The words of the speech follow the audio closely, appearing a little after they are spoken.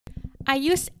I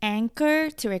use Anchor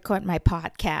to record my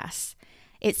podcast.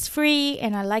 It's free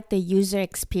and I like the user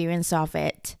experience of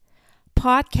it.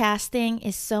 Podcasting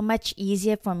is so much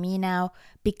easier for me now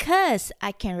because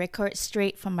I can record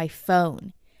straight from my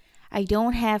phone. I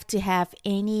don't have to have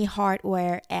any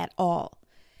hardware at all.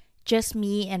 Just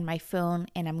me and my phone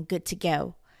and I'm good to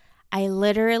go. I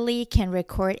literally can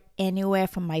record anywhere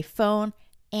from my phone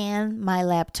and my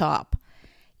laptop.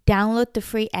 Download the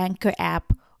free Anchor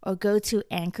app or go to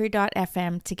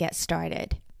anchor.fm to get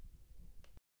started.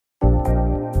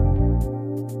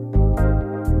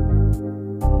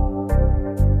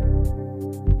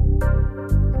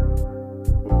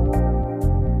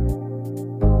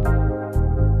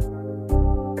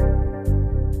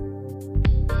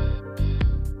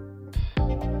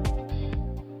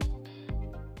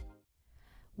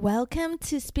 Welcome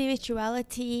to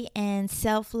Spirituality and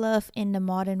Self-Love in the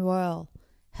Modern World,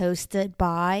 hosted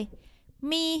by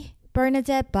me,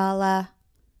 Bernadette Bala.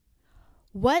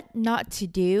 What not to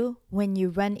do when you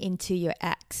run into your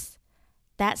ex?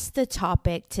 That's the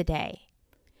topic today.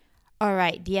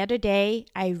 Alright, the other day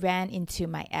I ran into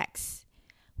my ex.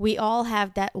 We all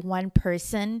have that one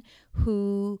person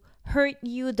who hurt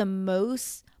you the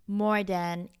most more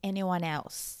than anyone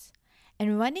else.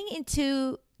 And running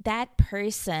into that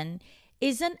person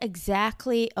isn't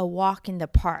exactly a walk in the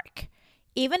park,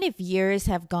 even if years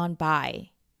have gone by.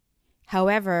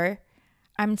 However,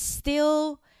 I'm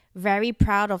still very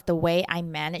proud of the way I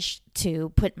managed to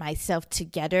put myself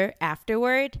together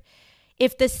afterward.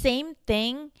 If the same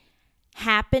thing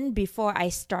happened before I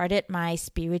started my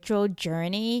spiritual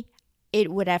journey, it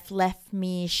would have left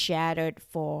me shattered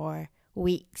for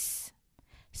weeks.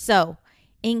 So,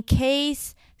 in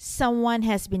case someone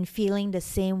has been feeling the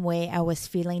same way I was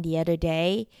feeling the other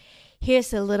day,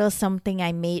 here's a little something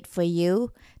I made for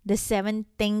you. The 7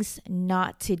 things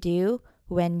not to do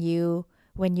when you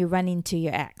run into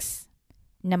your ex.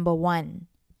 Number 1,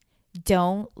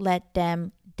 don't let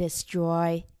them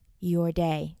destroy your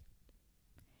day.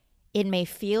 It may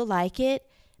feel like it,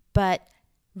 but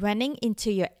running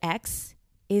into your ex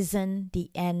isn't the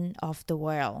end of the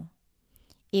world.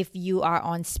 If you are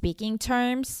on speaking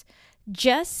terms,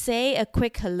 just say a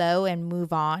quick hello and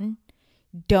move on.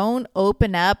 Don't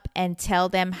open up and tell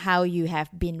them how you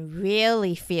have been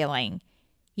really feeling.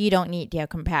 You don't need their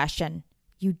compassion.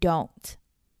 You don't.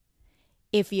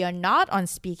 If you're not on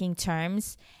speaking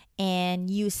terms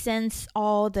and you sense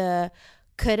all the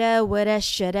coulda, woulda,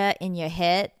 shoulda in your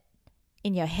head,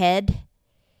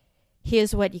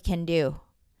 here's what you can do.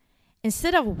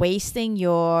 Instead of wasting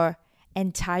your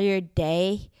entire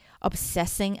day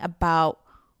obsessing about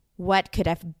what could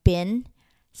have been,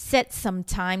 set some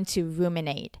time to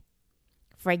ruminate.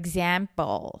 For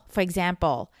example,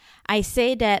 I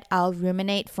say that I'll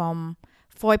ruminate from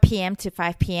 4 p.m. to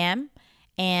 5 p.m.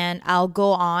 and I'll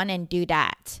go on and do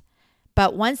that.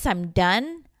 But once I'm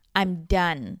done, and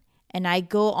I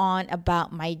go on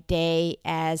about my day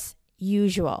as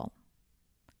usual.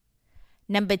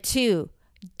 Number 2,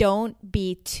 don't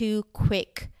be too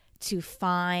quick to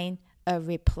find a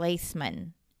replacement.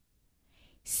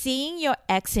 Seeing your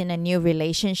ex in a new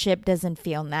relationship doesn't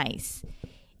feel nice.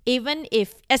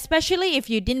 Especially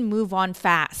if you didn't move on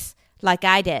fast, like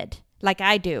I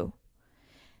do.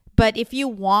 But if you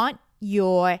want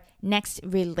your next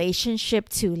relationship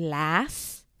to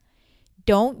last,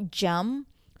 don't jump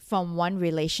from one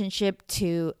relationship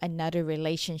to another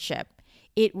relationship.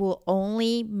 It will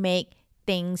only make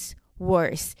things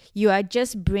worse. You are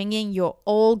just bringing your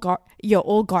old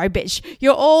garbage,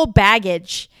 your old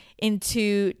baggage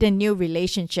into the new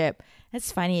relationship.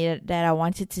 That's funny that I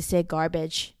wanted to say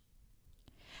garbage.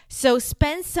 So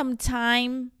spend some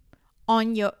time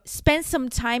on your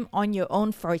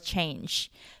own for a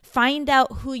change. Find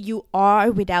out who you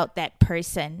are without that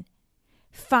person.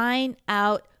 Find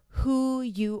out who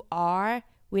you are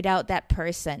without that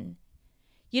person.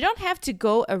 You don't have to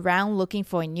go around looking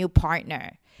for a new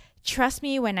partner. Trust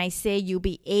me when I say you'll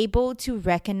be able to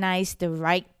recognize the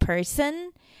right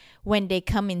person when they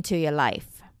come into your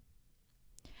life.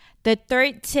 The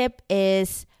 3rd tip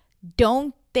is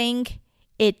don't think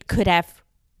it could have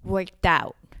worked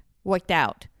out.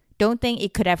 Don't think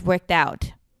it could have worked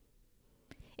out.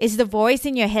 Is the voice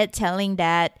in your head telling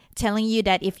you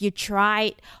that if you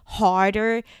tried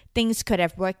harder, things could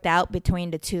have worked out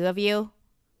between the two of you?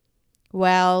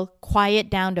 Well, quiet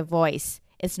down the voice.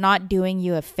 It's not doing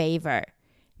you a favor.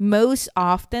 Most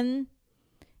often,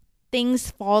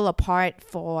 things fall apart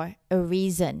for a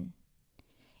reason.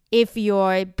 If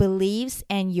your beliefs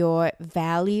and your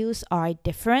values are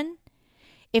different,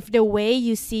 if the way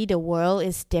you see the world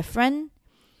is different,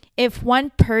 If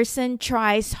one person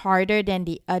tries harder than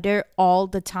the other all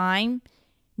the time,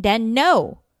 then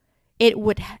no, it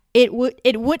would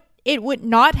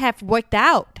not have worked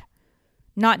out.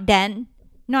 Not then,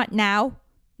 not now,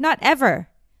 not ever.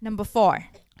 Number 4,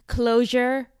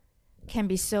 closure can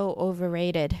be so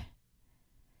overrated.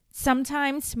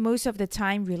 Sometimes, most of the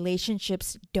time,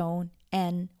 relationships don't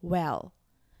end well.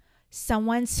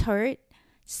 Someone's hurt,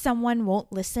 someone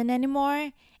won't listen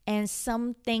anymore, and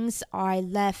some things are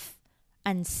left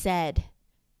unsaid.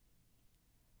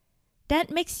 That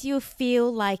makes you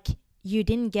feel like you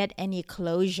didn't get any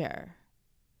closure.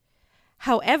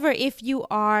 However, if you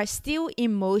are still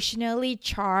emotionally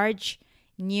charged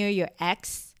near your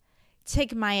ex,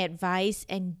 take my advice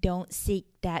and don't seek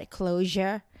that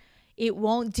closure. It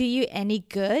won't do you any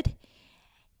good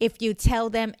if you tell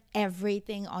them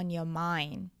everything on your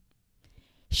mind.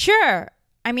 Sure,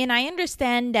 I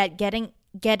understand that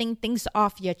getting things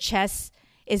off your chest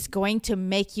is going to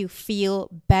make you feel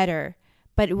better,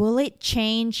 but will it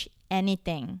change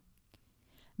anything?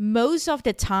 Most of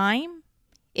the time,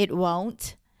 it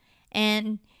won't.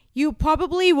 And you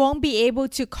probably won't be able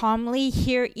to calmly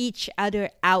hear each other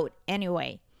out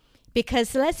anyway.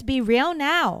 Because let's be real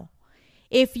now.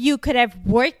 If you could have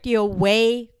worked your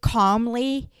way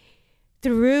calmly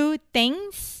through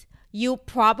things, you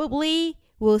probably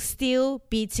will still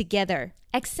be together.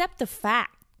 Accept the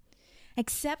fact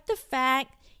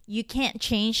you can't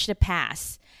change the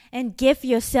past and give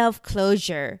yourself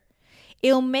closure.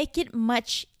 It'll make it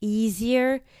much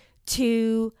easier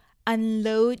to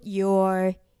unload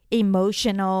your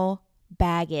emotional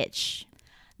baggage.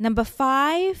 Number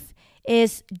 5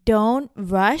 is don't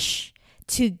rush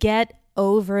to get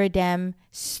over them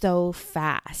so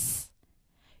fast.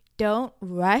 Don't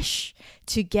rush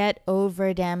to get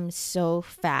over them so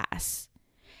fast.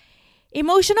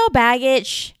 Emotional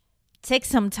baggage takes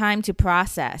some time to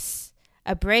process.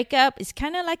 A breakup is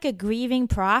kind of like a grieving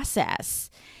process.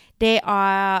 There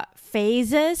are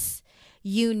phases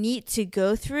you need to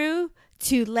go through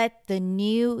to let the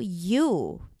new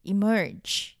you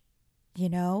emerge.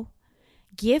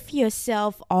 Give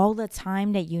yourself all the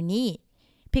time that you need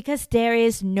because there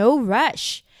is no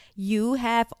rush. You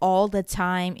have all the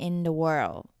time in the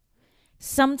world.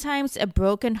 Sometimes a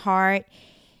broken heart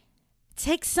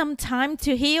takes some time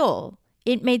to heal.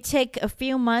 It may take a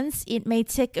few months. It may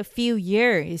take a few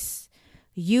years.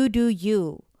 You do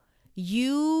you.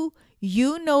 You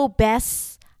know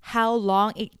best how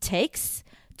long it takes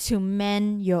to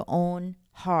mend your own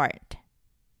heart.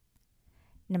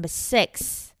 Number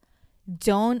 6,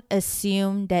 don't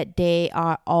assume that they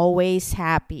are always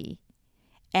happy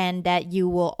and that you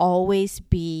will always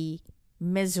be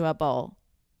miserable.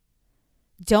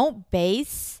 Don't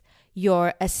base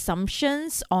your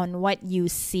assumptions on what you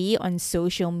see on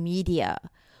social media.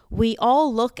 We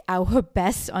all look our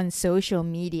best on social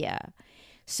media.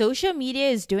 Social media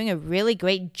is doing a really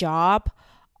great job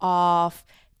of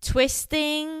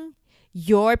twisting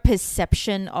your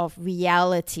perception of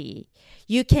reality.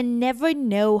 You can never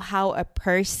know how a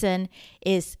person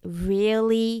is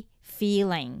really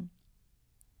feeling.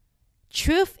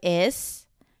 Truth is,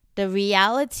 the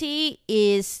reality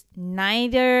is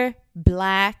neither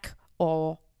black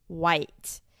or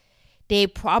white. They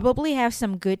probably have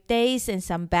some good days and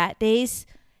some bad days,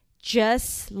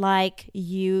 just like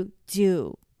you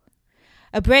do.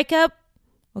 A breakup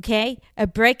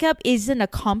isn't a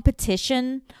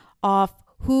competition of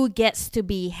who gets to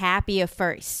be happier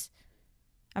first.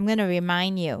 I'm going to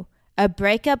remind you, a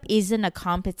breakup isn't a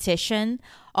competition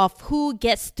of who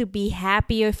gets to be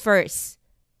happier first.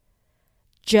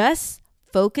 Just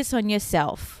focus on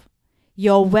yourself.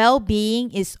 Your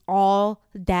well-being is all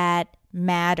that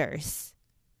matters.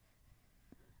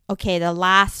 Okay, the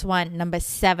last one, number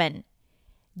 7.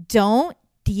 Don't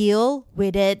deal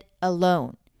with it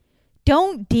alone.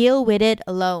 Don't deal with it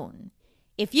alone.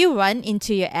 If you run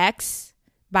into your ex,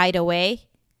 by the way,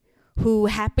 who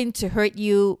happened to hurt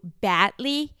you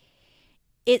badly,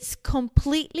 it's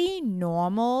completely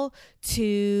normal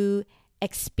to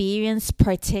experience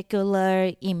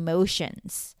particular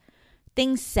emotions.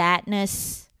 Think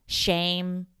sadness,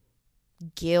 shame,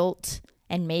 guilt,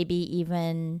 and maybe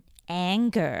even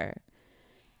anger.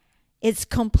 It's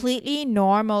completely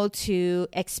normal to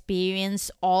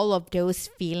experience all of those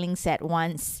feelings at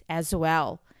once as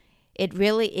well. It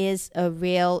really is a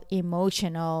real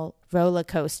emotional roller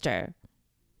coaster.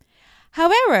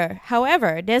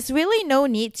 However, there's really no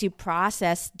need to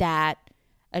process that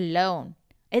alone.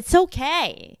 It's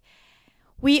okay.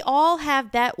 We all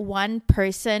have that one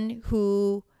person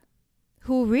who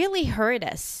really hurt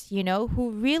us,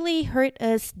 who really hurt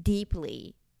us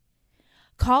deeply.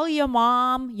 Call your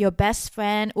mom, your best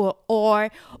friend, or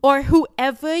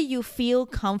whoever you feel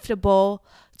comfortable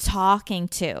talking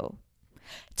to.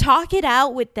 Talk it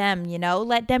out with them,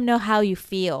 let them know how you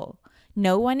feel.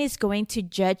 No one is going to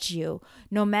judge you,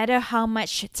 no matter how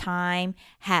much time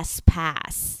has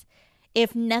passed.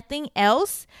 If nothing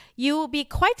else, you will be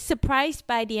quite surprised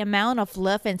by the amount of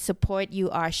love and support you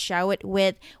are showered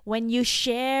with when you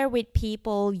share with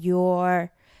people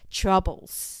your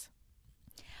troubles.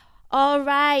 All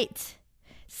right.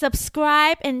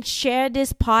 Subscribe and share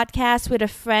this podcast with a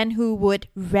friend who would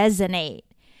resonate.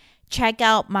 Check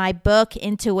out my book,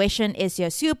 Intuition is Your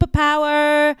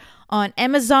Superpower, on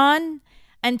Amazon.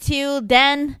 Until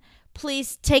then,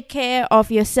 please take care of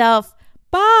yourself.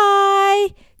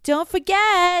 Bye. Don't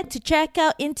forget to check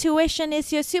out Intuition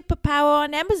is Your Superpower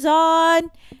on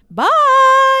Amazon.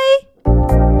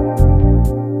 Bye.